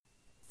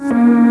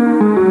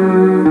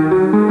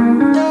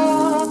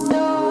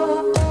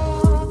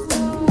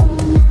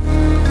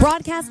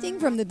Broadcasting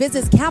from the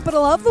business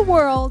capital of the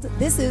world,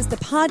 this is the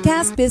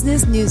Podcast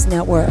Business News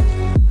Network.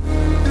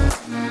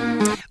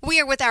 We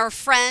are with our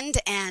friend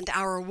and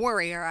our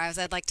warrior, as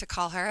I'd like to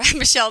call her,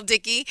 Michelle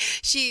Dickey.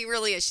 She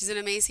really is. She's an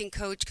amazing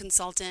coach,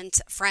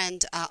 consultant,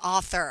 friend,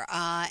 author,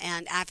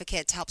 and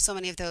advocate to help so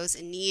many of those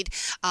in need.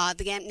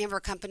 The name of her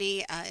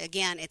company,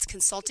 again, it's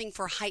Consulting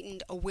for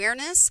Heightened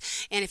Awareness.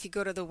 And if you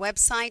go to the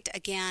website,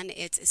 again,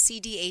 it's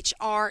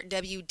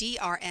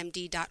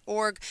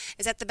cdhrwdrmd.org.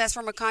 Is that the best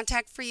form of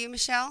contact for you,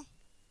 Michelle?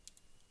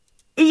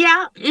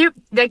 Yeah,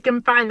 they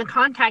can find the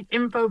contact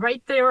info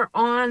right there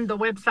on the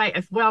website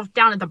as well,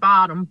 down at the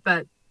bottom.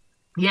 But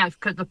yes,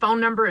 because the phone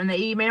number and the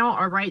email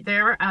are right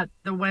there at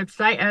the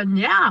website. And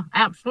yeah,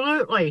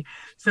 absolutely.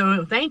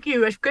 So thank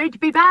you. It's great to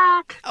be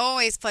back.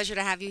 Always a pleasure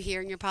to have you here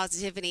and your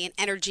positivity and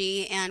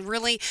energy. And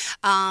really,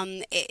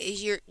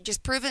 you're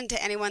just proven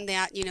to anyone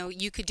that,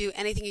 you could do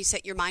anything you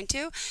set your mind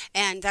to.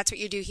 And that's what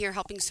you do here,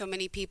 helping so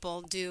many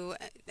people do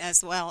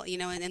as well,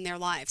 in their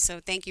lives. So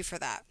thank you for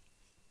that.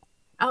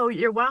 Oh,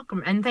 you're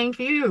welcome, and thank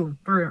you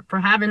for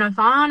having us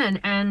on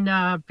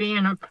and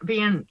being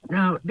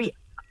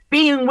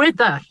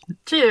with us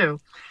too.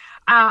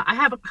 I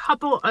have a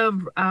couple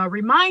of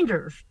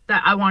reminders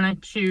that I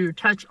wanted to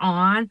touch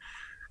on,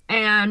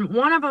 and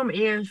one of them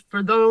is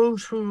for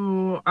those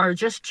who are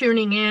just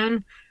tuning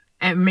in,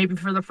 and maybe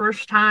for the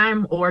first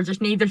time, or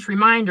just need this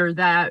reminder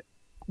that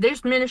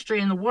this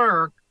ministry and the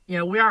work.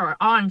 We are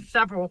on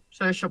several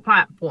social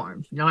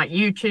platforms, like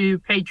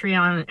YouTube,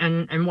 Patreon,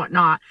 and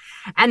whatnot.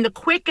 And the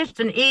quickest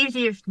and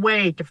easiest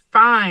way to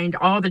find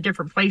all the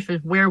different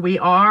places where we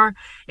are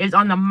is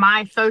on the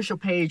My Social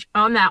page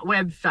on that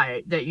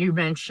website that you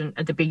mentioned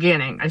at the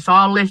beginning. It's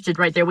all listed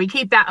right there. We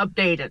keep that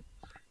updated,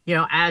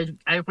 as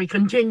we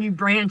continue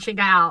branching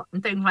out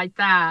and things like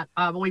that.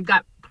 But we've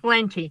got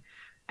plenty.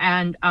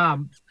 And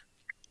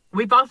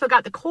we've also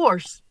got the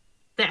course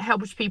that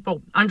helps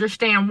people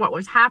understand what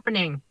was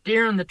happening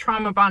during the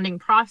trauma bonding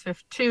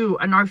process to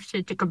a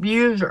narcissistic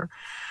abuser.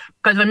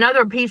 Because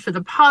another piece of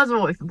the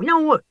puzzle is,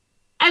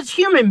 as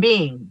human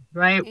beings,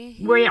 right,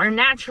 we are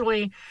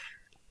naturally,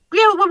 we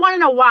want to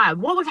know why,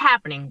 what was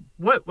happening,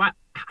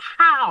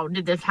 how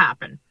did this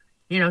happen?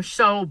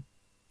 So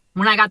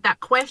when I got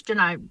that question,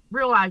 I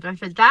realized, I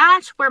said,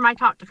 that's where my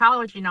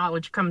toxicology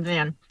knowledge comes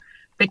in.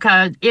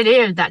 Because it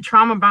is, that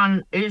trauma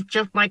bond is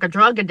just like a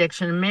drug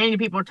addiction. Many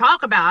people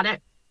talk about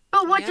it.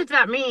 But what does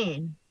that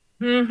mean?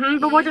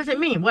 But what does it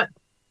mean? What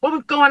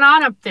was going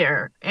on up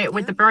there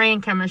with the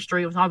brain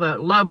chemistry, with all the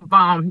love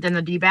bombs and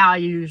the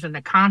devalues and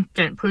the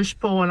constant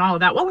push-pull and all of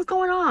that? What was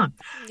going on?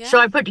 Yeah. So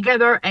I put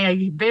together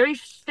a very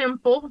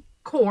simple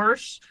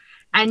course,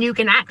 and you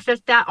can access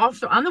that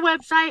also on the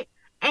website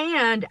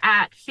and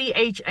at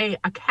CHA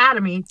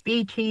Academy,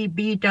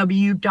 btbw.com.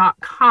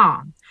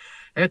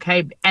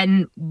 Okay,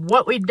 and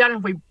what we've done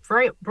is we've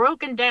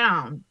broken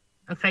down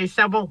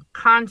several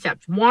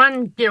concepts.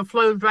 One,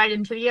 flows right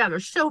into the other.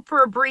 So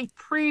for a brief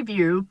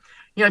preview,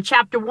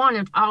 chapter 1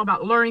 is all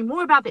about learning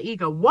more about the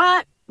ego.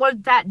 What was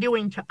that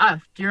doing to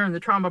us during the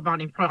trauma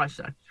bonding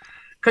process?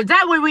 Because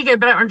that way we get a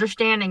better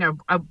understanding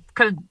of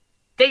because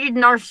these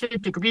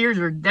narcissistic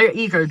abusers, they're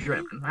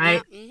ego-driven,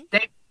 right? Yeah.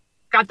 They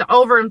got the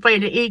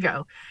overinflated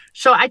ego.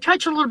 So I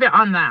touch a little bit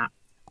on that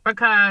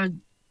because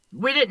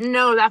we didn't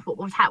know that's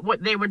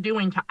what they were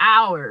doing to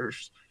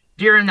ours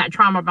during that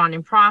trauma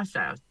bonding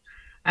process.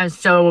 And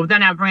so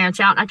then I branch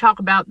out and I talk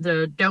about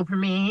the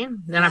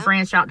dopamine. Then I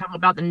branch out and talk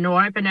about the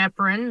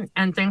norepinephrine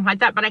and things like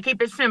that. But I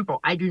keep it simple.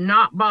 I do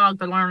not bog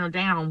the learner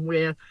down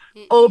with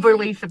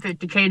overly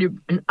sophisticated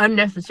and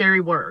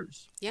unnecessary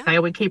words. Yeah. Okay,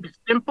 we keep it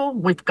simple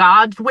with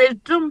God's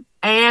wisdom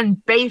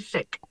and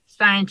basic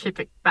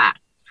scientific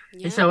facts.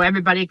 Yeah. And so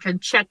everybody can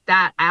check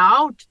that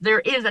out. There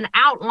is an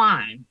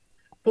outline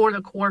for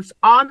the course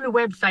on the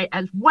website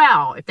as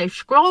well. If they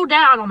scroll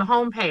down on the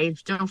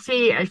homepage, they'll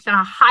see it's in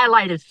a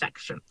highlighted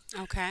section.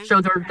 Okay. So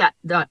there's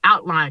the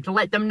outline to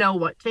let them know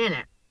what's in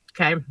it.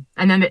 Okay.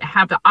 And then they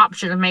have the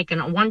option of making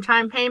a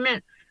one-time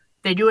payment.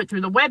 They do it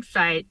through the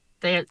website.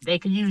 They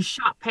can use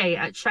Shop Pay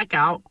at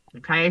checkout.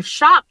 Okay.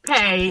 Shop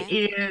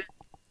Pay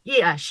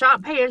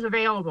is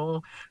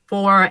available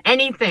for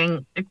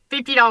anything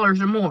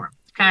 $50 or more.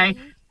 Okay.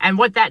 Mm-hmm. And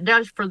what that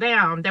does for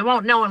them, they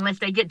won't know unless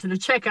they get to the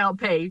checkout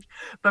page.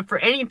 But for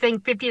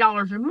anything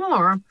 $50 or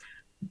more,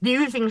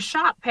 using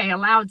Shop Pay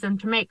allows them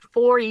to make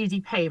 4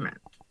 easy payments.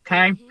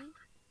 Okay. Mm-hmm.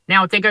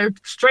 Now, if they go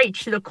straight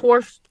to the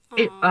course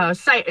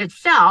site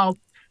itself,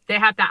 they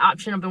have that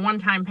option of the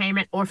one-time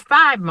payment or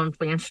 5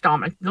 monthly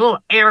installments. The little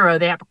arrow,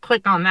 they have to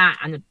click on that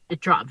and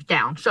it drops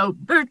down. So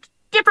there's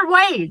different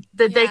ways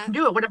that they can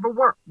do it,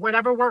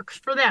 whatever works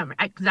for them.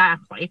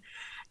 Exactly.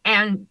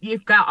 And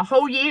you've got a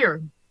whole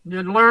year.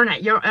 You learn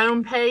at your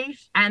own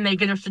pace, and they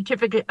get a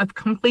certificate of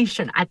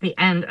completion at the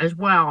end as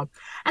well.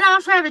 And I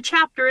also have a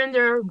chapter in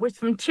there with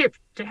some tips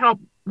to help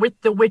with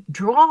the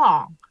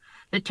withdrawal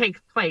that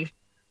takes place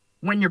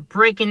when you're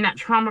breaking that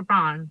trauma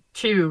bond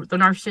to the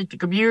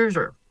narcissistic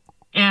abuser,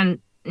 and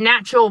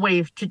natural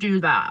ways to do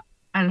that.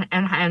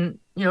 and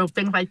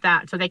things like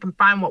that, so they can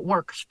find what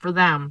works for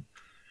them.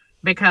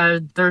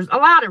 Because there's a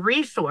lot of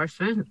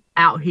resources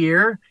out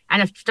here,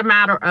 and it's just a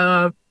matter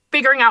of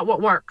figuring out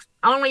what works.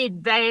 Only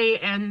they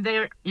and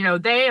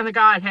the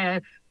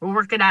Godhead will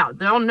work it out.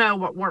 They'll know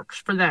what works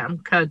for them,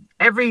 because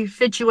every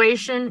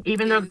situation,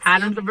 even though the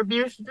patterns of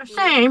abuse are the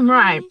same,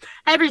 right?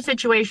 Every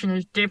situation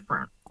is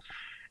different.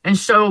 And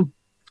so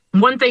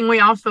one thing we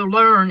also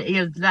learn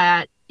is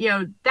that,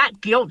 that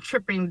guilt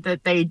tripping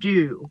that they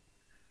do,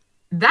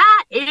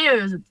 that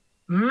is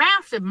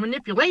massive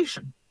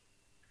manipulation.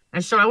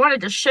 And so I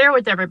wanted to share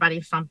with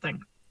everybody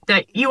something,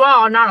 that you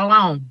all are not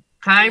alone,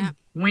 okay? Yeah.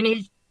 We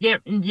need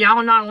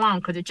y'all not alone,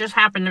 because it just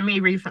happened to me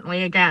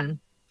recently again.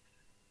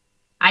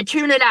 I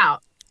tune it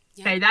out.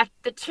 Yeah. Okay, that's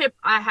the tip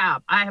I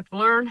have. I have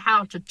learned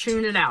how to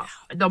tune it out.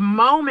 The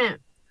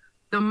moment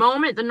the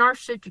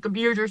narcissistic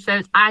abuser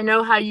says, I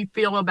know how you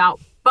feel about,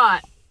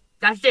 but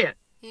that's it.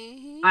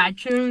 Mm-hmm. I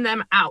tune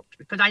them out,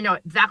 because I know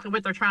exactly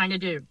what they're trying to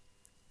do.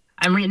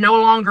 And we no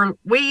longer,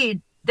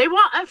 they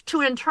want us to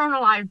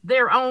internalize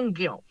their own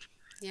guilt.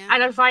 Yeah.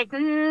 And it's like,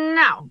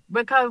 no,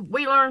 because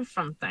we learned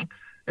something.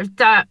 It's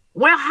that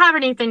we don't have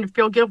anything to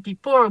feel guilty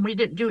for, and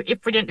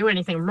if we didn't do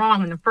anything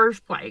wrong in the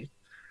first place.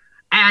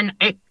 And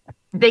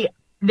the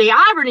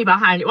irony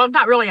behind it, well, it's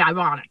not really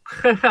ironic,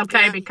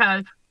 okay,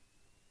 because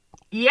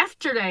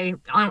yesterday,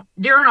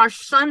 during our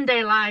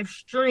Sunday live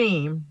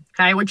stream,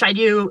 okay, which I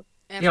do,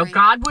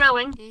 God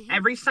willing,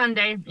 every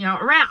Sunday,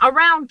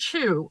 around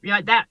 2,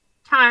 that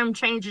time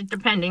changes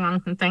depending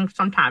on some things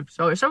sometimes.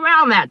 So it's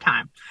around that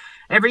time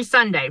every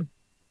Sunday.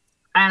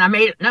 And I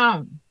made it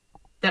known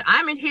that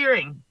I'm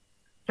adhering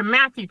to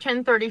Matthew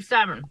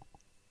 10:37.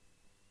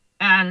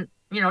 And,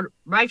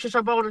 righteous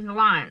are bold as a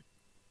lion.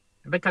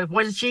 Because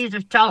what does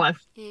Jesus tell us?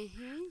 He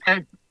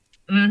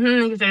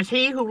says,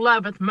 he who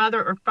loveth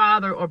mother or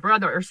father or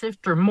brother or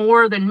sister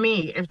more than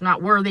me is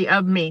not worthy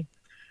of me.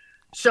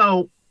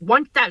 So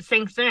once that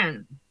sinks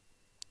in,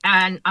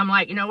 and I'm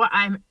like, you know what?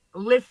 I'm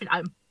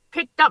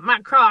picked up my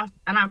cross,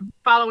 and I'm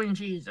following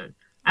Jesus,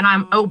 and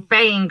I'm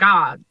obeying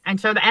God. And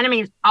so the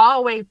enemy is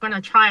always going to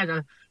try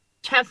to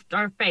test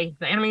our faith.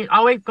 The enemy is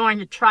always going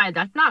to try.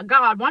 That's not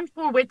God. Once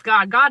we're with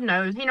God, God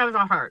knows. He knows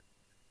our heart.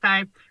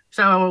 Okay?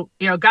 So,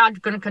 God's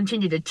going to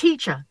continue to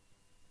teach us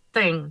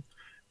things.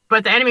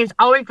 But the enemy is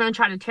always going to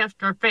try to test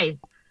our faith.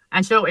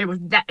 And so it was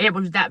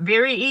that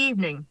very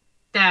evening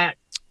that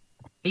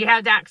he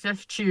had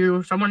access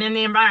to someone in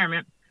the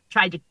environment,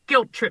 tried to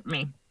guilt trip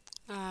me.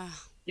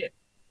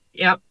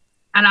 Yep.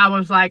 And I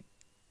was like,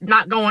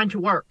 not going to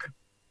work.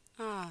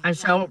 And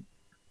so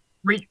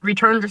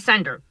return to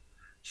sender.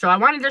 So I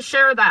wanted to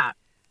share that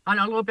on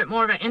a little bit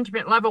more of an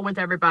intimate level with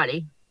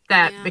everybody,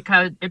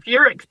 because if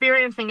you're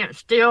experiencing it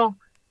still,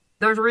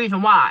 there's a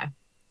reason why.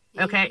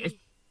 Okay. It's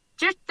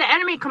just the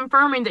enemy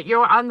confirming that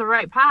you're on the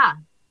right path.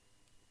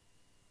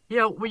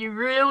 Will you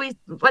really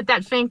let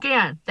that sink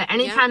in? That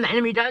anytime the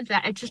enemy does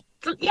that, it just,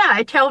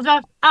 it tells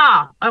us,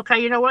 okay,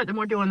 you know what? Then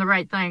we're doing the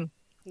right thing.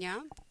 Yeah.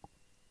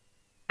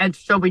 And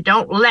so we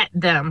don't let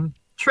them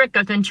trick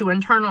us into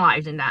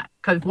internalizing that.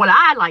 Because what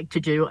I like to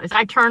do is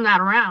I turn that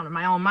around in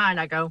my own mind.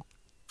 I go,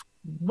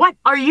 what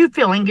are you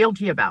feeling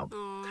guilty about?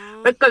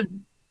 Aww. Because,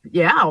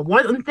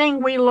 one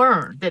thing we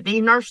learned, that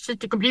these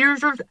narcissistic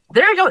abusers,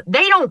 they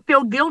don't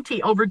feel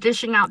guilty over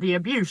dishing out the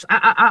abuse.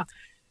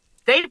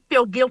 They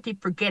feel guilty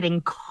for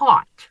getting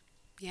caught.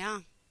 Yeah.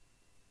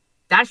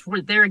 That's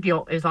what their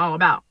guilt is all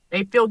about.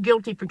 They feel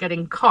guilty for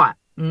getting caught,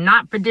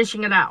 not for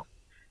dishing it out.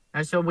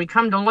 And so we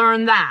come to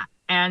learn that.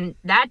 And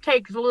that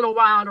takes a little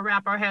while to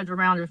wrap our heads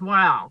around as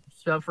well.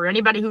 So for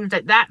anybody who's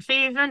at that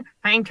season,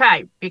 hang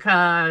tight,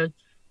 because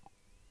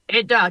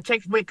it does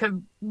take, because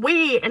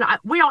we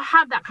don't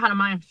have that kind of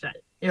mindset,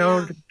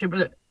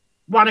 to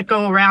want to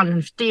go around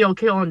and steal,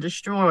 kill, and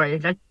destroy.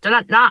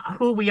 That's not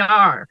who we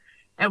are.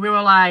 And we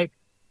were like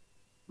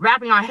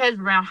wrapping our heads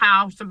around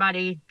how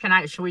somebody can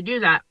actually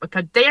do that,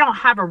 because they don't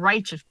have a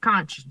righteous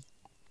conscience.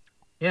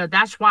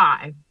 That's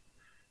why.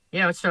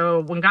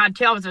 So when God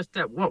tells us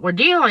that what we're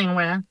dealing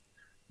with,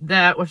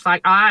 that was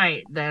like, all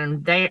right,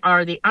 then they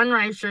are the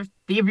unrighteous,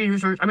 the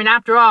abusers. I mean,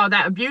 after all,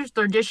 that abuse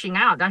they're dishing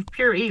out, that's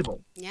pure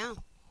evil. Yeah.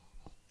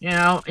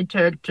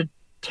 To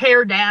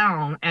tear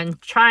down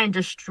and try and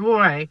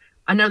destroy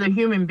another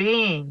human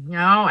being,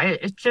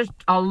 it's just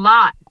a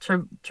lot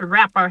to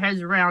wrap our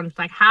heads around. It's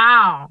like,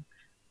 how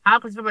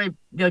can somebody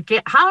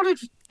how did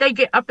they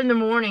get up in the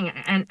morning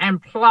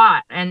and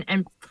plot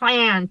and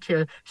plan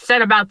to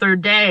set about their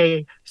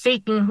day,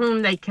 seeking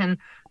whom they can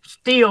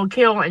steal,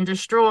 kill, and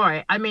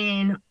destroy? I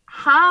mean,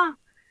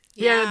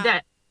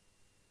 that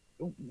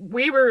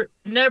we were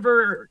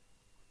never,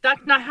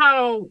 that's not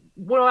how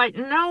we're like,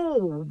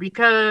 no,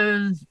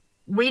 because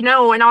we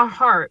know in our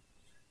heart,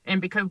 and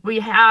because we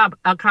have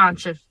a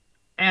conscience,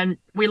 and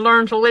we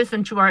learn to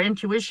listen to our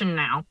intuition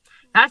now.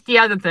 That's the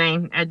other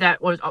thing, and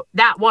that was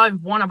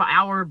one of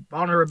our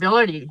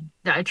vulnerabilities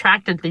that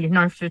attracted the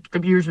narcissistic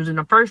abusers in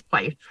the first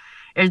place,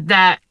 is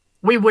that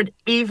we would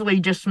easily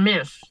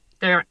dismiss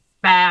their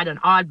bad and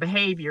odd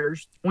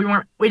behaviors.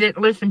 We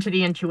didn't listen to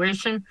the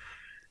intuition.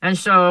 And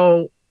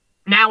so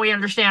now we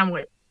understand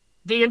what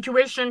the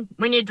intuition,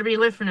 we need to be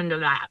listening to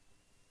that.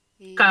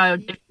 Because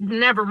it's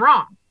never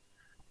wrong.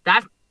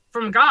 That's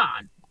from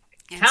God.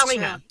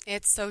 Telling us.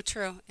 It's so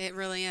true. It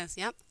really is.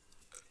 Yep.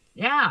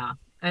 Yeah.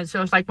 And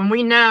so it's like when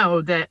we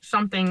know that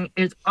something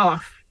is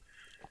off,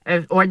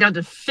 or it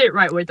doesn't sit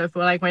right with us,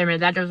 we're like, wait a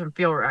minute, that doesn't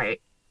feel right.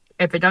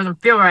 If it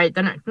doesn't feel right,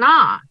 then it's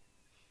not.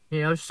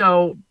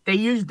 So they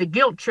use the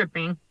guilt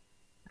tripping,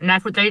 and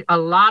that's what a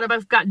lot of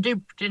us got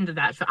duped into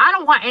that. So I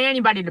don't want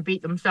anybody to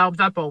beat themselves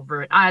up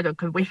over it either,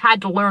 because we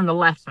had to learn the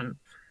lesson.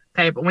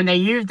 Okay, but when they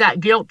use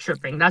that guilt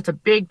tripping, that's a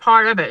big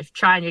part of it. It's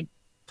trying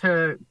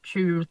to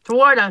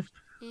thwart us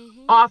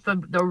off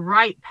of the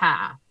right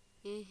path.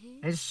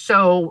 And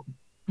so,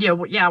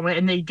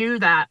 when they do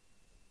that,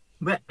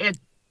 but it's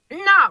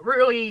not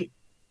really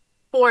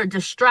for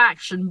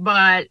distraction,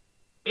 but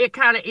it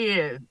kind of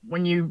is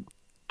when you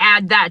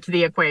add that to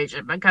the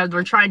equation, because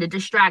they're trying to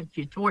distract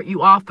you, thwart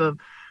you off of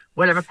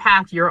whatever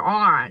path you're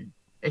on,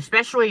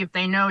 especially if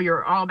they know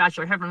you're all about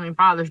your Heavenly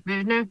Father's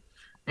business.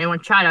 They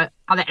want to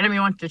the enemy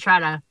wants to try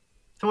to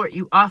thwart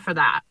you off of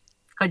that,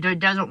 because it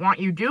doesn't want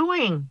you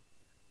doing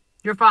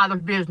your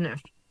Father's business.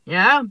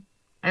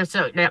 And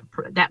so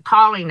that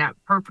calling, that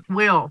perfect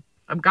will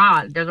of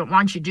God doesn't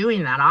want you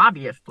doing that,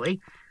 obviously.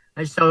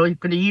 And so he's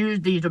going to use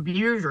these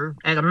abusers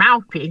as a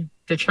mouthpiece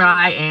to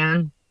try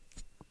and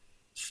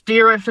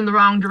steer us in the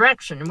wrong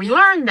direction. And we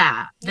learned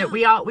that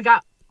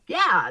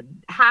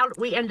how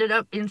we ended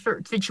up in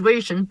certain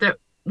situations that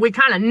we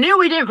kind of knew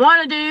we didn't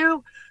want to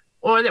do,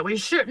 or that we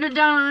shouldn't have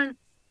done,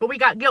 but we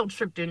got guilt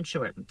tripped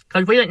into it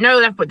because we didn't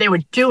know that's what they were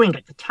doing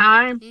at the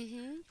time.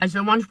 And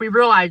so once we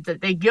realized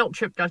that they guilt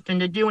tripped us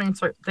into doing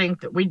certain things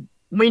that we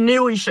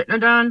knew we shouldn't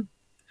have done,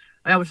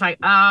 I was like,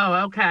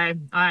 oh, okay,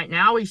 all right,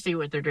 now we see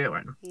what they're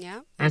doing.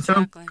 Yeah, and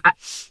exactly.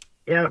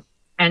 So,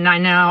 and I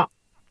now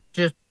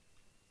just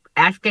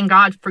asking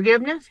God's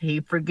forgiveness.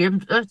 He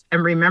forgives us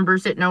and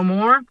remembers it no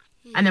more,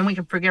 and then we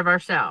can forgive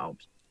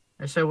ourselves.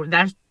 And so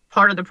that's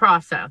part of the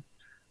process.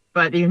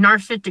 But these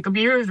narcissistic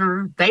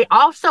abusers, they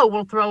also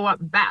will throw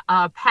up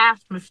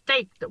past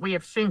mistakes that we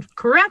have since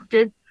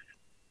corrected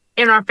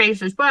in our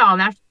face as well. And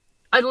that's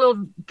a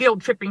little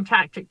guilt-tripping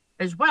tactic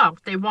as well.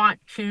 They want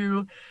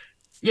to,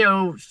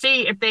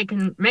 see if they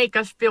can make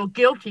us feel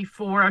guilty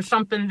for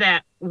something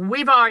that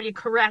we've already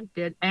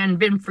corrected and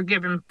been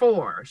forgiven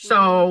for.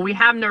 So we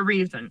have no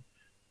reason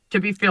to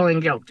be feeling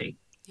guilty.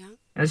 Yeah.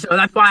 And so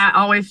that's why I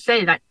always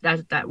say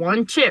that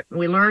one tip,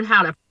 we learn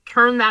how to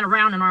turn that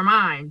around in our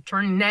mind,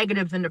 turning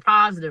negatives into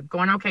positive,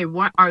 going, okay,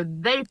 what are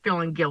they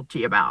feeling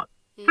guilty about?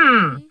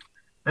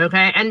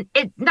 Okay. And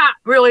it's not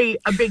really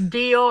a big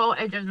deal.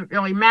 It doesn't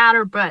really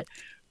matter, but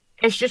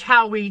it's just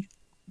how we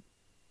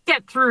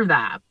get through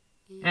that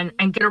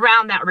and get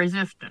around that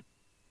resistance.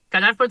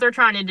 Because that's what they're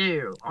trying to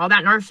do. All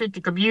that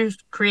narcissistic abuse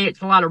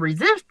creates a lot of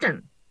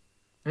resistance.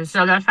 And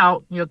so that's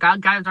how,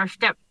 God guides our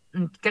steps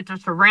and gets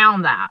us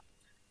around that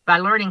by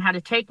learning how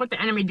to take what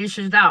the enemy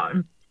dishes out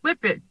and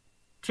flip it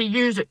to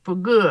use it for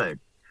good.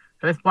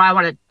 So that's why I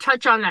want to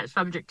touch on that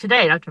subject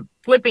today. That's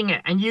flipping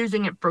it and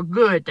using it for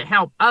good to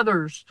help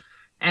others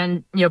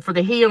and, for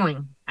the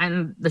healing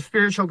and the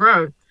spiritual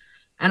growth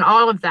and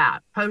all of that.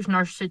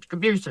 Post-narcissistic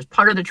abuse is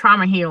part of the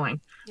trauma healing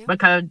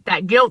because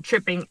that guilt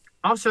tripping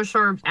also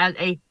serves as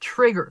a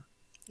trigger.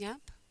 Yep.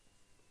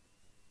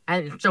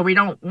 And so we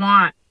don't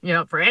want,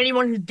 for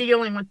anyone who's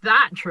dealing with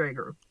that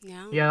trigger,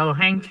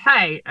 hang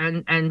tight.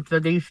 And for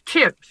these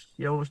tips,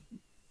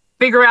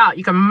 figure out,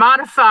 you can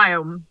modify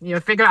them,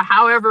 figure out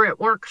however it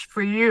works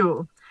for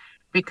you,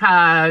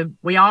 because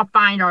we all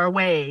find our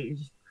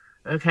ways,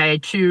 okay,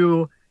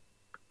 to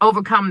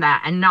overcome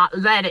that and not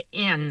let it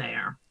in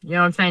there. You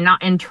know what I'm saying?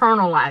 Not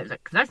internalize it,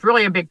 because that's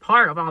really a big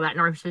part of all that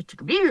narcissistic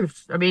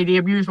abuse. I mean, the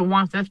abuser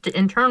wants us to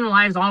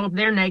internalize all of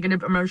their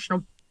negative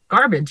emotional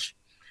garbage,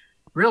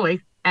 really.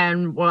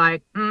 And we're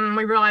like,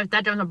 we realize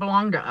that doesn't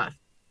belong to us.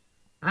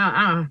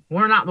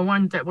 We're not the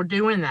ones that were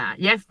doing that.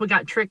 Yes, we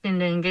got tricked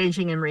into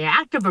engaging in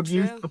reactive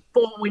abuse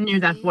before we knew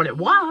that's what it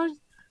was.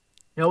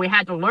 We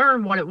had to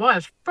learn what it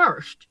was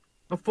first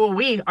before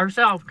we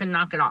ourselves can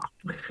knock it off.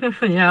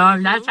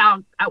 And that's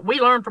how we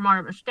learn from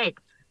our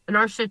mistakes. The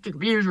narcissistic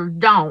abusers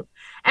don't.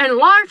 And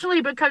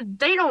largely because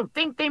they don't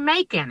think they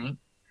make any.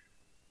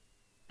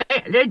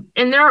 They,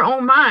 in their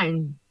own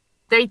mind,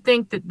 they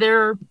think that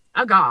they're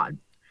a god.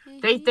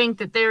 They think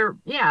that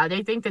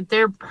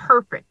they're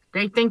perfect.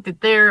 They think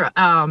that they're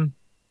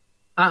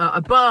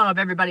above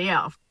everybody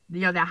else.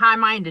 That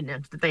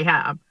high-mindedness that they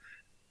have.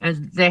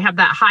 And they have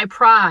that high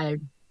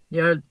pride,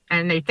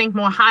 and they think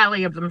more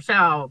highly of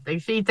themselves. They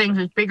see things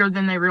as bigger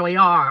than they really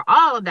are.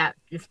 All of that,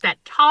 it's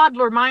that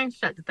toddler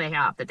mindset that they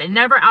have that they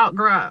never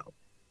outgrow.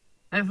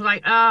 It's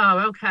like,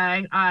 oh,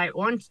 okay, all right.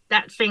 Once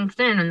that sinks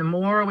in, and the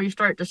more we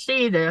start to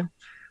see this,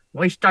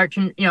 we start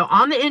to,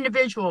 on the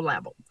individual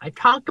level. I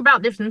talked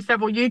about this in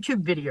several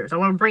YouTube videos. I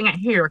want to bring it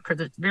here because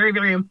it's very,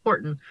 very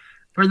important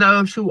for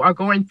those who are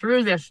going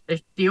through this.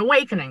 It's the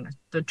awakening,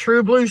 the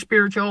true blue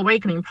spiritual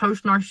awakening,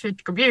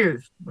 post-narcissistic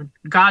abuse.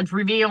 God's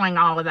revealing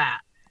all of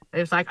that.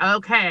 It's like,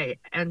 okay.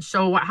 And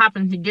so what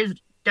happens, he gives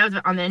does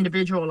it on the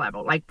individual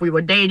level. Like we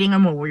were dating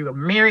them, or we were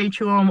married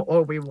to them,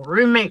 or we were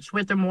roommates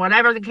with them,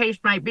 whatever the case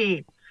might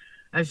be.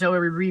 And so it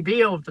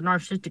reveals the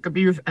narcissistic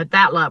abuse at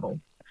that level.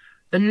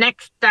 The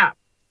next step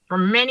for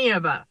many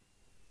of us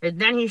is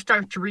then he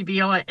starts to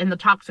reveal it in the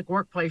toxic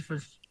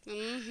workplaces.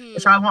 Mm-hmm.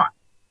 So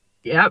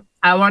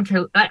I want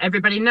to let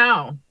everybody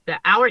know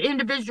that our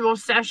individual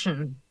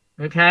sessions,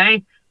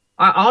 okay,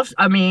 are also,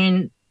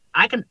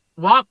 I can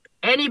walk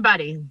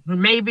anybody who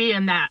may be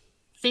in that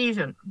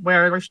season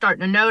where they're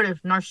starting to notice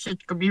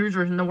narcissistic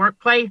abusers in the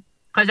workplace.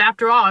 Because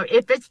after all,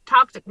 if it's a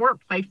toxic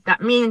workplace,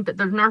 that means that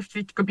there's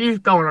narcissistic abuse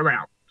going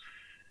around.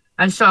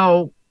 And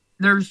so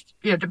there's,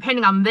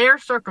 depending on their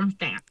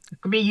circumstance,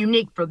 it could be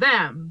unique for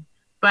them.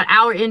 But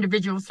our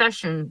individual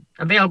session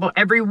available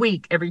every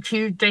week, every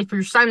Tuesday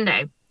through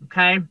Sunday,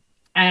 okay?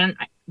 And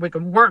we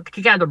can work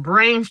together,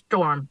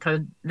 brainstorm,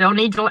 because they'll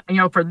need to,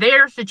 for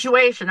their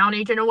situation, I'll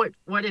need to know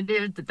what it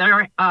is that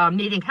they're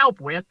needing help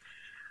with.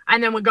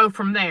 And then we go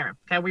from there,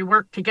 okay? We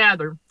work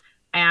together,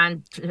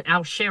 and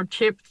I'll share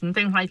tips and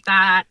things like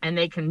that, and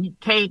they can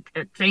take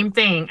the same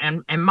thing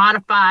and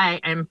modify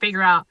and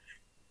figure out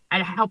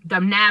and help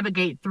them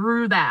navigate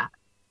through that,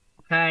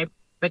 okay?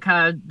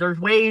 Because there's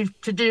ways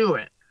to do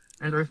it,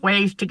 and there's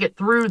ways to get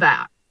through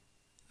that.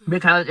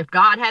 Because if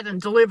God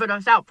hasn't delivered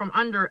us out from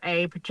under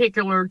a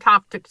particular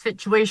toxic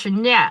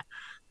situation yet,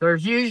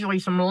 there's usually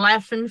some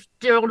lessons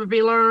still to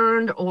be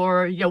learned,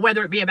 or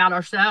whether it be about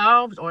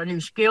ourselves or a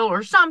new skill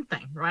or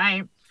something,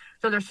 right?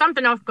 So there's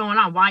something else going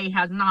on why he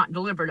has not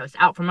delivered us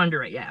out from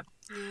under it yet.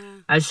 Yeah.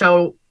 And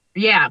so,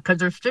 because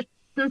there's just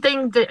some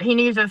things that he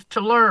needs us to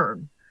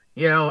learn,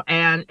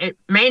 and it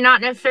may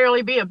not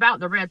necessarily be about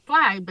the red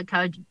flag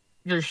because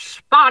you're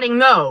spotting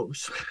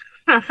those.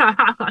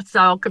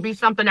 So it could be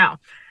something else.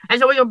 And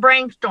so we will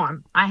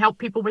brainstorm. I help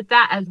people with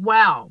that as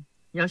well,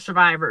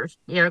 survivors,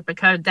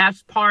 because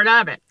that's part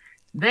of it.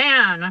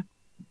 Then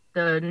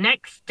the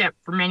next step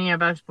for many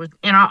of us was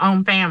in our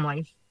own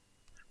families,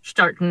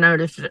 start to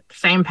notice the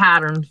same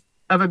patterns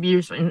of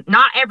abuse. And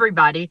not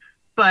everybody,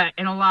 but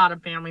in a lot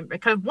of families.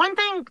 Because one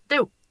thing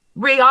that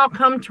we all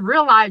come to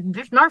realize,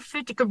 this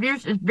narcissistic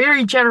abuse is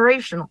very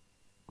generational.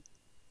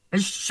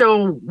 And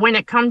so when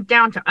it comes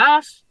down to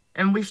us,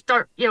 and we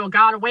start,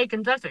 God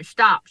awakens us, it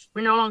stops.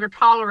 We no longer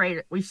tolerate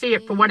it. We see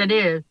it for what it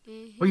is.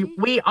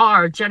 Mm-hmm. We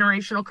are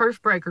generational curse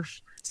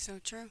breakers. So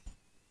true.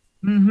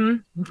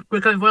 Mm-hmm.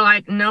 Because we're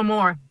like, no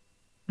more.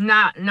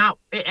 Not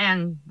it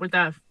ends with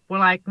us. We're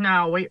like,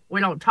 no,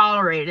 we don't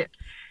tolerate it.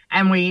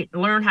 And we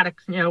learn how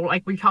to,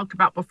 like we talked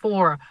about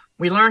before,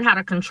 we learn how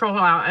to control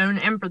our own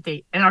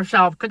empathy in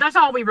ourselves. Because that's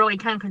all we really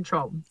can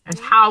control. It's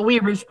how we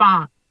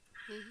respond.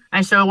 Mm-hmm.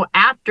 And so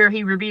after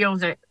he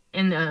reveals it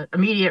in the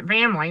immediate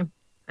family,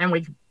 and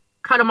we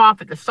cut them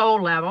off at the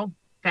soul level,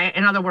 okay?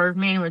 In other words,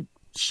 meaning we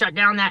shut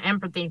down that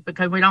empathy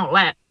because we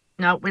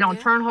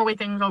don't turn holy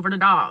things over to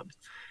dogs.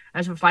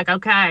 And so it's like,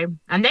 okay.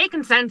 And they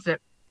can sense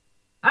it.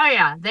 Oh,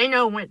 yeah. They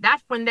know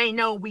that's when they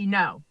know we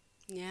know.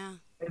 Yeah.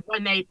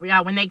 When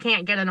they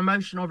can't get an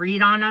emotional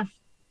read on us.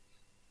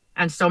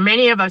 And so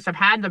many of us have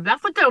had them.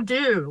 That's what they'll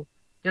do.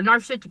 The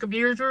narcissistic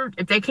abuser,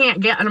 if they can't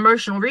get an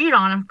emotional read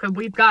on us, because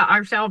we've got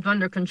ourselves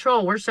under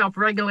control, we're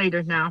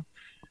self-regulators now.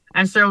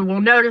 And so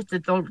we'll notice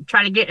that they'll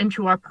try to get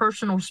into our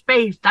personal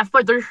space. That's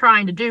what they're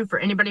trying to do. For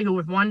anybody who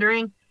was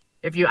wondering,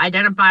 if you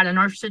identified a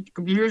narcissistic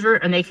abuser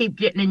and they keep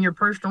getting in your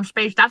personal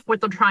space, that's what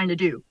they're trying to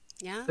do.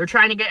 Yeah. They're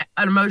trying to get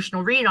an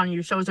emotional read on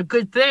you. So it's a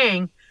good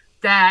thing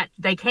that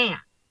they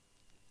can't,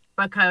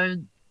 because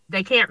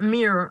they can't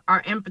mirror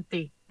our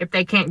empathy if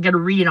they can't get a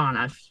read on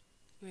us.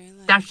 Really?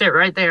 That's it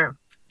right there.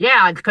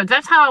 Yeah, because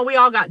that's how we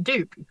all got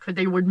duped, because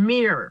they would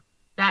mirror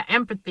that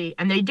empathy,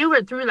 and they do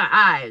it through the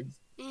eyes.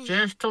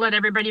 Just to let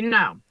everybody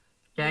know.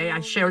 Okay,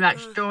 I share that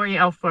story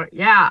elsewhere.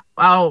 Yeah.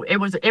 Oh, it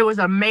was an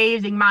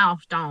amazing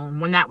milestone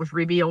when that was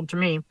revealed to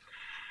me.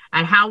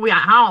 And how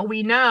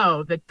we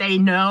know that they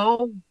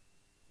know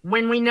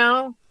when we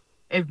know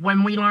is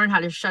when we learn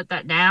how to shut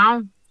that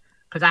down.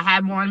 Because I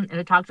had one in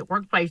a toxic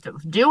workplace that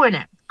was doing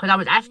it. Because I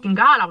was asking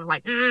God, I was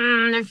like,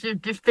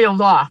 this feels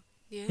off.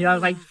 Yeah. I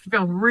was like, it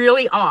feels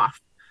really off.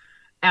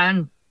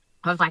 And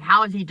I was like,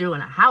 how is he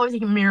doing it? How is he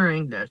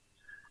mirroring this?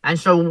 And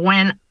so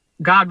when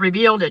God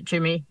revealed it to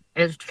me,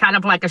 it's kind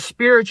of like a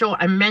spiritual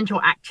and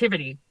mental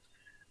activity.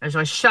 And so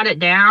I shut it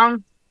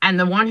down, and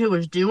the one who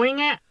was doing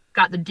it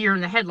got the deer in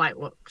the headlight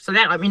look. So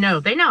that let me know.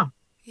 They know.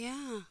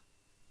 Yeah.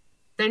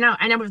 They know.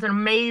 And it was an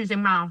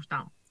amazing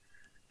milestone.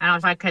 And I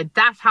was like, okay,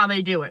 that's how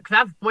they do it. Because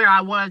that's where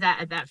I was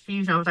at that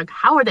season. I was like,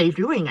 how are they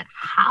doing it?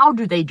 How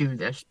do they do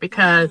this?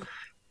 Because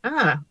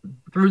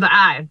through the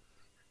eye.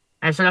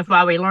 And so that's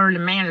why we learn to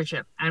manage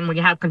it, and we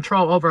have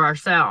control over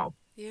ourselves.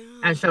 Yeah.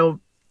 And so,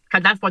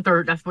 because that's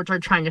what they're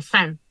trying to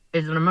send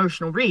is an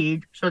emotional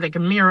read, so they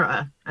can mirror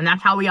us. And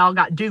that's how we all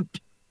got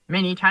duped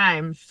many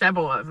times.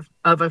 Several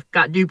of us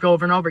got duped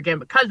over and over again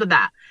because of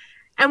that.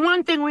 And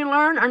one thing we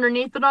learned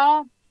underneath it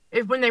all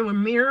is when they were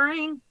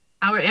mirroring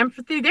our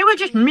empathy, they were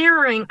just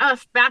mirroring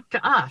us back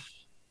to us.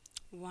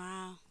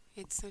 Wow,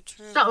 it's so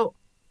true. So,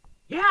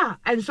 yeah.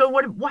 And so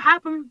what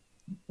happened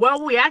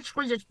well, we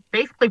actually just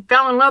basically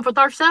fell in love with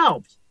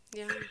ourselves.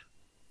 Yeah.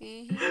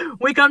 Mm-hmm.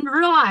 We come to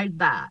realize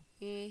that.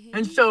 Mm-hmm.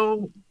 And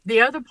so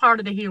the other part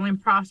of the healing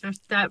process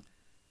that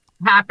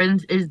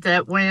happens is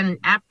that when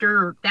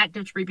after that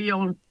gets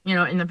revealed,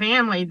 in the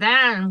family,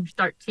 then we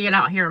start to see it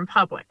out here in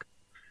public.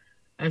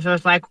 And so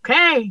it's like,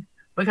 okay,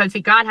 because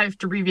God has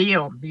to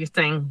reveal these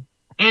things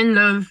in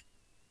those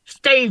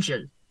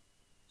stages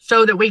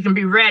so that we can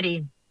be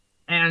ready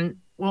and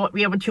we'll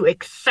be able to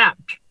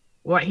accept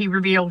what he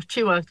reveals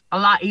to us a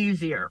lot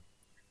easier.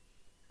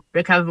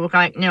 Because we're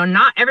like,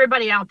 not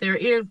everybody out there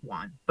is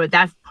one, but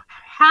that's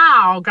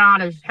how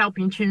God is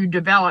helping to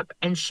develop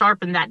and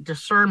sharpen that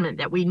discernment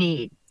that we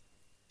need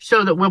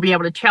so that we'll be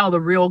able to tell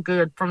the real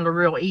good from the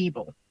real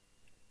evil.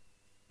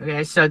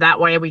 Okay, so that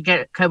way we get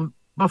it.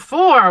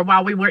 Before,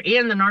 while we were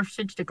in the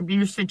narcissistic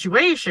abuse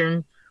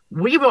situation,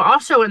 we were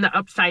also in the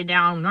upside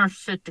down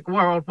narcissistic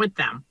world with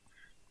them.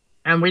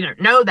 And we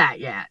didn't know that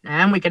yet.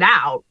 And we get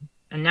out,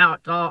 and now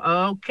it's all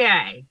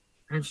okay.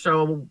 And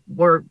so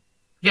we're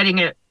getting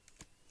it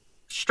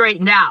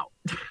straightened out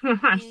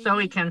so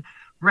we can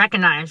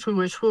recognize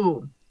who is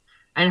who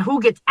and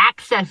who gets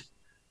access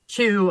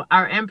to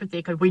our empathy,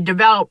 because we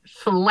develop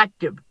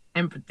selective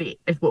empathy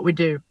is what we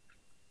do.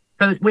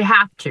 Because we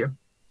have to.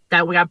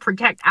 That we got to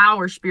protect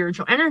our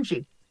spiritual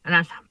energy. And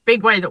that's a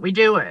big way that we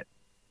do it.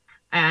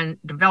 And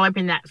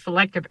developing that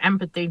selective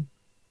empathy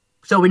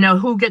so we know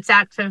who gets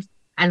access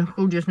and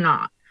who does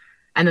not.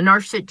 And the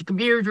narcissistic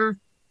abuser,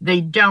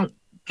 they don't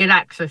get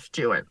access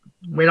to it.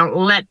 We don't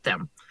let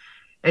them.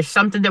 It's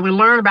something that we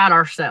learn about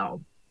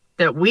ourselves,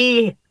 that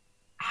we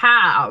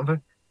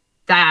have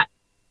that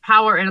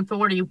power and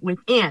authority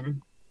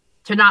within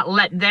to not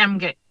let them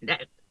get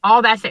that.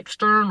 All that's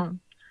external.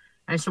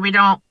 And so we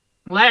don't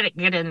let it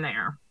get in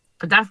there.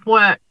 Because that's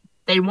what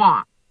they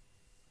want.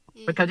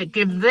 Because it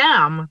gives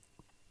them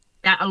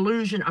that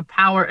illusion of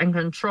power and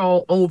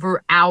control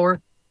over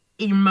our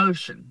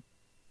emotion.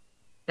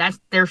 That's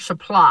their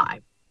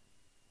supply.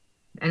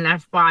 And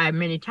that's why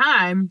many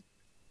times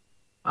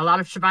a lot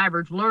of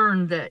survivors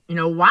learn that,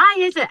 why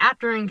is it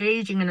after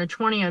engaging in a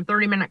 20 or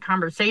 30-minute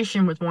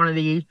conversation with one of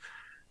these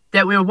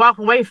that we'll walk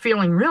away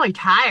feeling really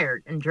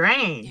tired and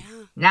drained?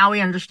 Yeah. Now we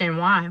understand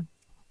why.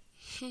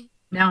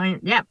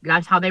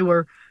 That's how they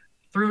were.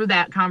 Through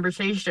that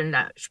conversation,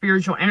 that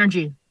spiritual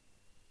energy,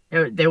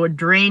 they were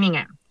draining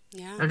it.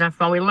 Yeah. And that's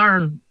why we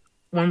learn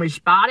when we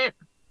spot it,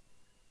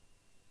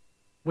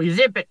 we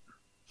zip it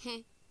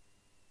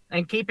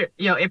and keep it.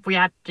 If we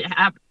have to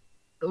have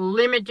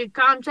limited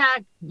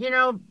contact,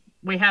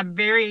 we have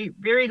very,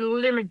 very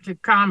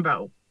limited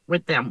combo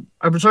with them.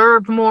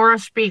 Observe more,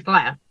 speak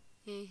less.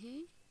 Mm-hmm.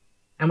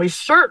 And we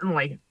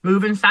certainly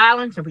move in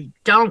silence, and we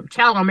don't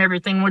tell them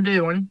everything we're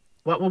doing.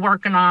 What we're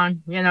working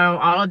on,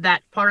 all of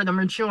that part of the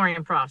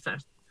maturing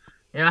process.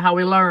 How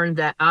we learned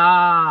that,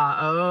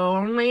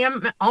 only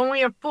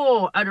a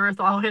fool uttereth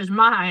all his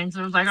mind.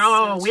 So it's like,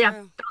 we have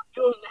to stop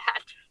doing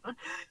that.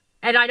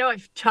 And I know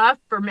it's tough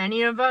for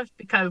many of us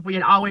because we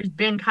had always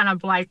been kind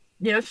of like,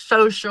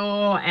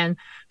 social and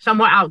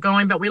somewhat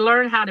outgoing, but we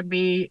learned how to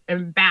be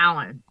in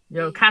balance,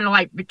 kind of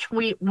like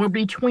we're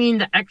between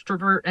the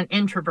extrovert and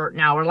introvert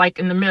now. We're like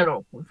in the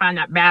middle. We find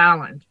that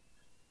balance.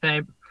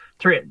 Okay.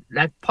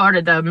 That's part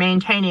of the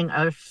maintaining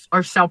of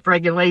our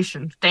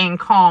self-regulation, staying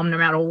calm no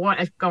matter what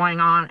is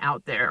going on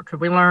out there. Because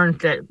we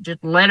learned that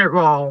just let it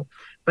roll.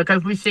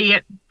 Because we see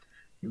it,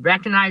 you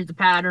recognize the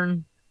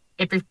pattern.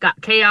 If it's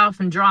got chaos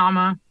and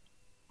drama,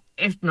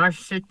 it's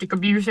narcissistic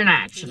abuse in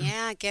action.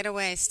 Yeah, get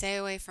away. Stay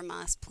away from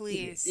us,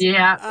 please.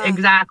 Yeah,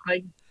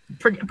 exactly.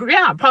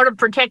 Part of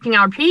protecting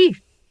our peace.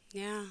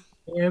 Yeah.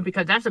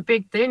 Because that's a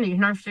big thing. These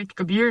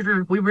narcissistic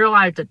abusers, we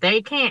realize that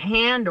they can't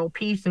handle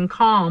peace and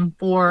calm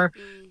for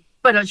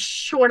but a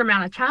short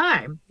amount of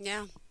time.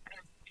 Yeah.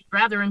 It's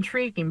rather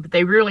intriguing, but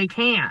they really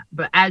can't.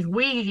 But as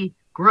we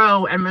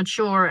grow and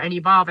mature and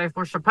evolve as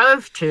we're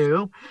supposed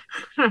to,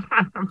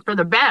 for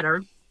the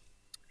better,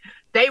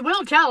 they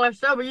will tell us,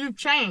 you've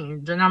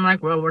changed. And I'm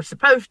like, well, we're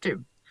supposed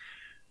to.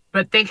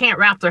 But they can't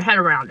wrap their head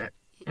around it.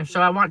 And so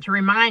I want to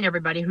remind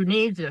everybody who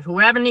needs this,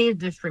 whoever needs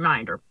this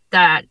reminder,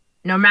 that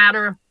no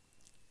matter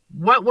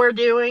what we're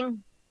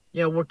doing,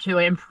 we're to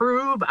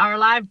improve our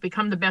lives,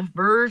 become the best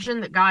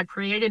version that God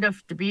created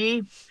us to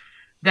be,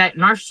 that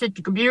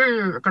narcissistic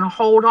abusers are going to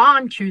hold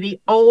on to the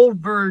old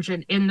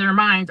version in their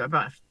minds of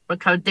us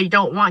because they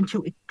don't want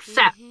to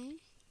accept.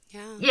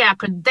 Yeah,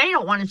 because they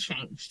don't want to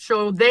change.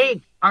 So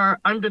they are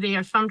under the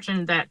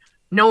assumption that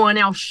no one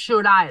else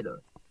should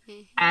either.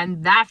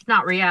 And that's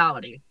not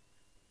reality.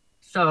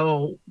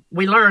 So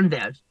we learned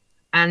this.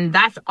 And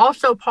that's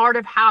also part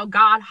of how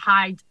God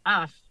hides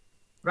us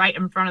right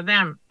in front of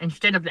them.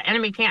 Instead of the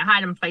enemy can't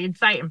hide and play in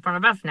sight in front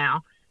of us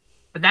now.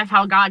 But that's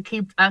how God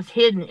keeps us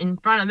hidden in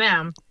front of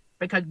them,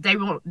 because they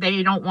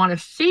don't want to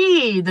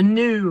see the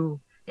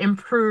new,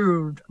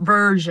 improved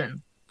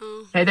version.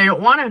 They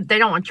don't want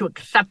to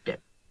accept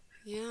it.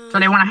 Yeah. So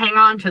they want to hang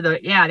on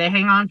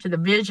to the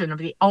vision of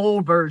the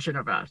old version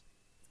of us,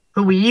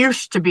 who we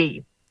used to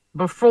be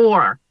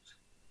before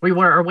we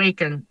were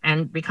awakened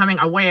and becoming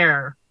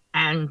aware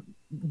and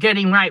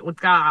getting right with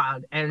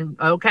God. And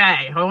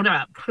okay, hold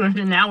up.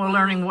 Now we're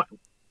learning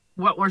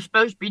what we're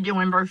supposed to be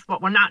doing versus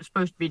what we're not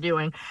supposed to be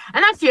doing.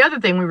 And that's the other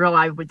thing we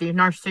realize with these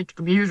narcissistic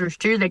abusers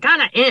too. They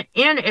kind of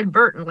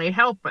inadvertently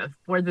help us,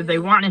 whether they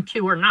wanted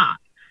to or not.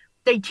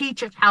 They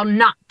teach us how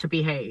not to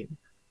behave,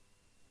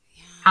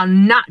 how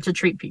not to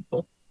treat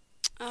people.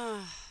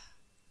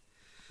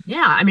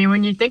 Yeah, I mean,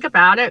 when you think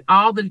about it,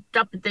 all the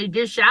stuff that they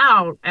dish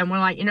out, and we're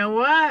like, you know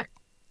what?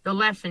 The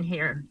lesson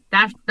here,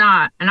 that's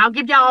not. And I'll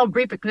give y'all a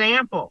brief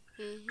example,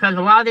 because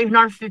a lot of these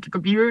narcissistic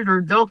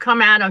abusers, they'll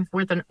come at us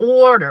with an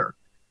order,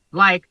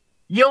 like,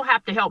 you'll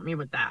have to help me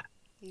with that.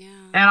 Yeah.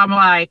 And I'm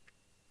like,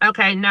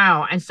 okay,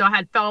 no. And so I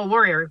had fellow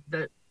warrior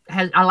that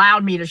has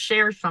allowed me to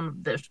share some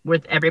of this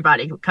with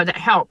everybody, because it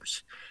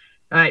helps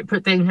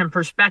put things in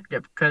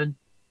perspective, because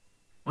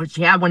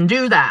she had one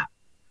do that.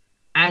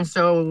 And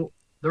so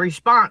the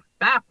response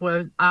back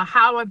was,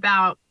 how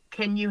about,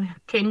 can you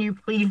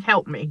please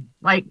help me?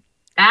 Like,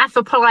 ask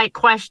a polite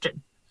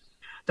question,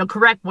 the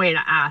correct way to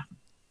ask.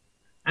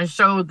 And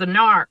so the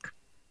narc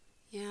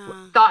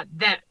thought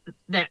that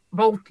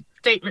both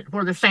statements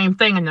were the same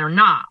thing, and they're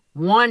not.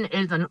 One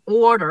is an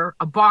order,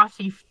 a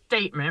bossy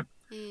statement.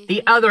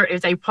 The other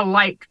is a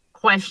polite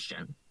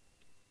question.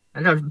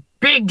 And there's a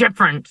big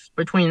difference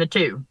between the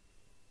two.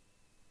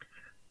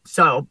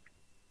 So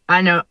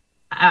I know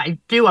I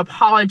do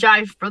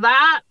apologize for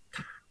that.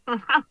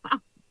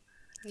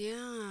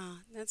 Yeah,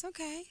 that's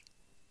okay.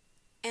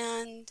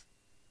 And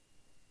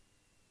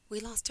we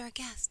lost our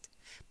guest,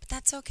 but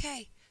that's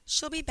okay.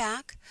 She'll be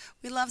back.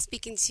 We love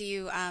speaking to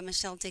you,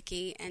 Michelle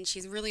Dickey, and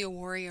she's really a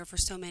warrior for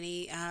so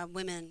many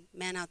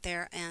men out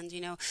there, and,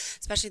 you know,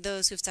 especially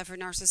those who've suffered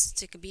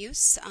narcissistic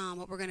abuse.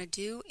 What we're going to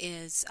do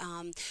is,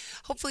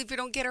 hopefully if we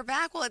don't get her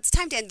back, well, it's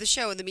time to end the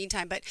show in the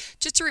meantime, but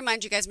just to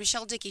remind you guys,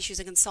 Michelle Dickey, she's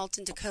a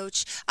consultant, a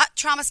coach,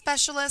 trauma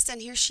specialist,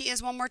 and here she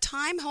is one more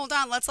time. Hold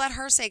on, let's let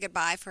her say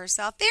goodbye for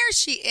herself. There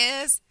she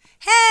is.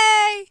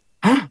 Hey!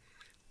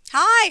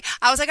 Hi.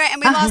 I was like, all right,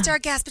 and we lost our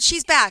guest, but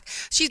she's back.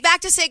 She's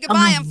back to say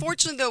goodbye.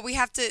 Unfortunately, though, we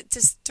have to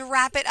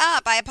wrap it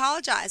up. I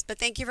apologize, but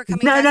thank you for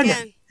coming back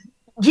in.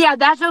 Yeah,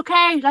 that's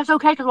okay. That's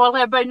okay, because we'll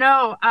let everybody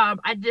know.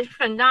 I just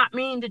did not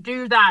mean to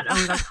do that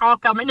on the call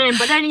coming in,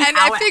 but anyhow. And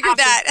I figured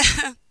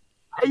that.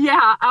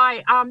 Yeah,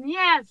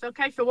 yes,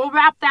 okay, so we'll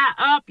wrap that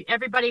up.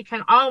 Everybody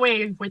can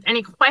always, with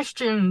any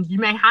questions you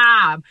may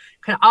have,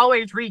 can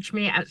always reach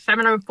me at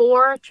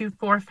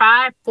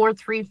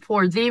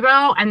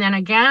 704-245-4340. And then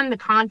again, the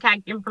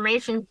contact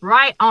information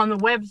right on the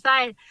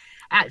website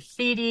at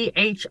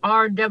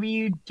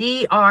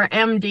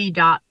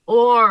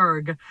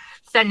cdhrwdrmd.org.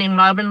 Sending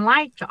love and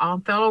light to all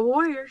fellow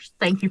warriors.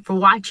 Thank you for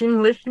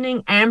watching,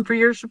 listening, and for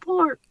your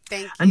support.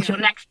 Thank you. Until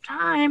next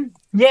time.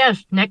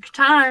 Yes, next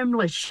time,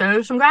 let's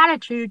show some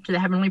gratitude to the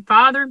Heavenly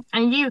Father,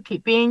 and you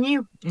keep being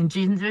you. In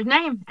Jesus'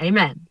 name,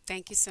 amen.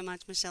 Thank you so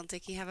much, Michelle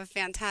Dickey. Have a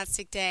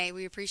fantastic day.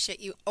 We appreciate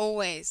you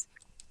always.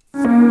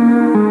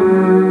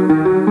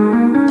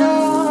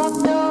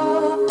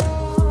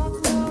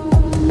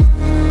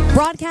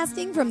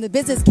 Broadcasting from the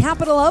business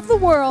capital of the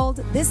world,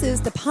 this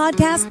is the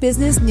Podcast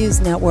Business News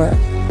Network.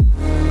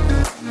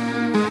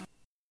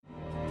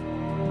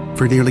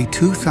 For nearly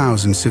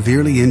 2,000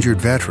 severely injured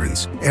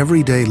veterans,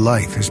 everyday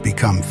life has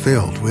become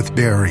filled with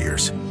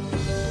barriers.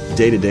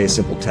 Day-to-day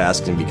simple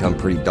tasks can become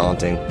pretty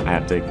daunting. I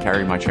have to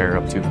carry my chair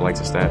up 2 flights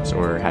of steps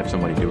or have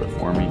somebody do it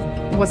for me.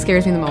 What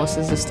scares me the most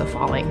is just the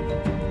falling.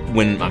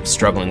 When I'm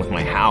struggling with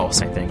my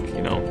house, I think,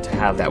 to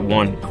have that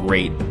one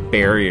great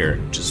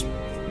barrier just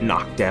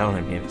knocked down,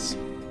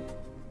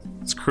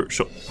 it's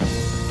crucial.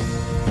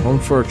 Home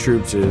for Our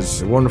Troops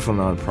is a wonderful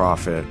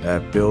nonprofit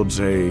that builds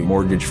a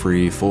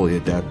mortgage-free, fully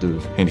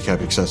adaptive,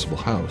 handicap-accessible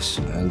house.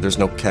 And there's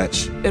no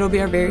catch. It'll be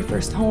our very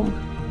first home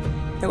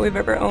that we've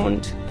ever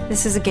owned.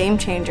 This is a game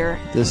changer.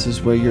 This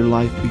is where your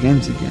life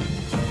begins again.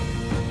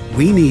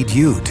 We need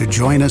you to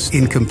join us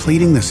in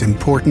completing this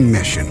important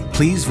mission.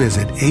 Please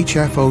visit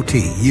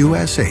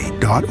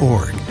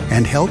hfotusa.org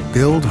and help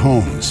build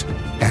homes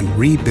and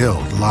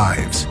rebuild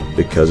lives.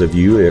 Because of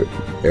you,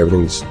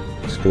 everything's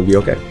going to be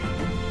okay.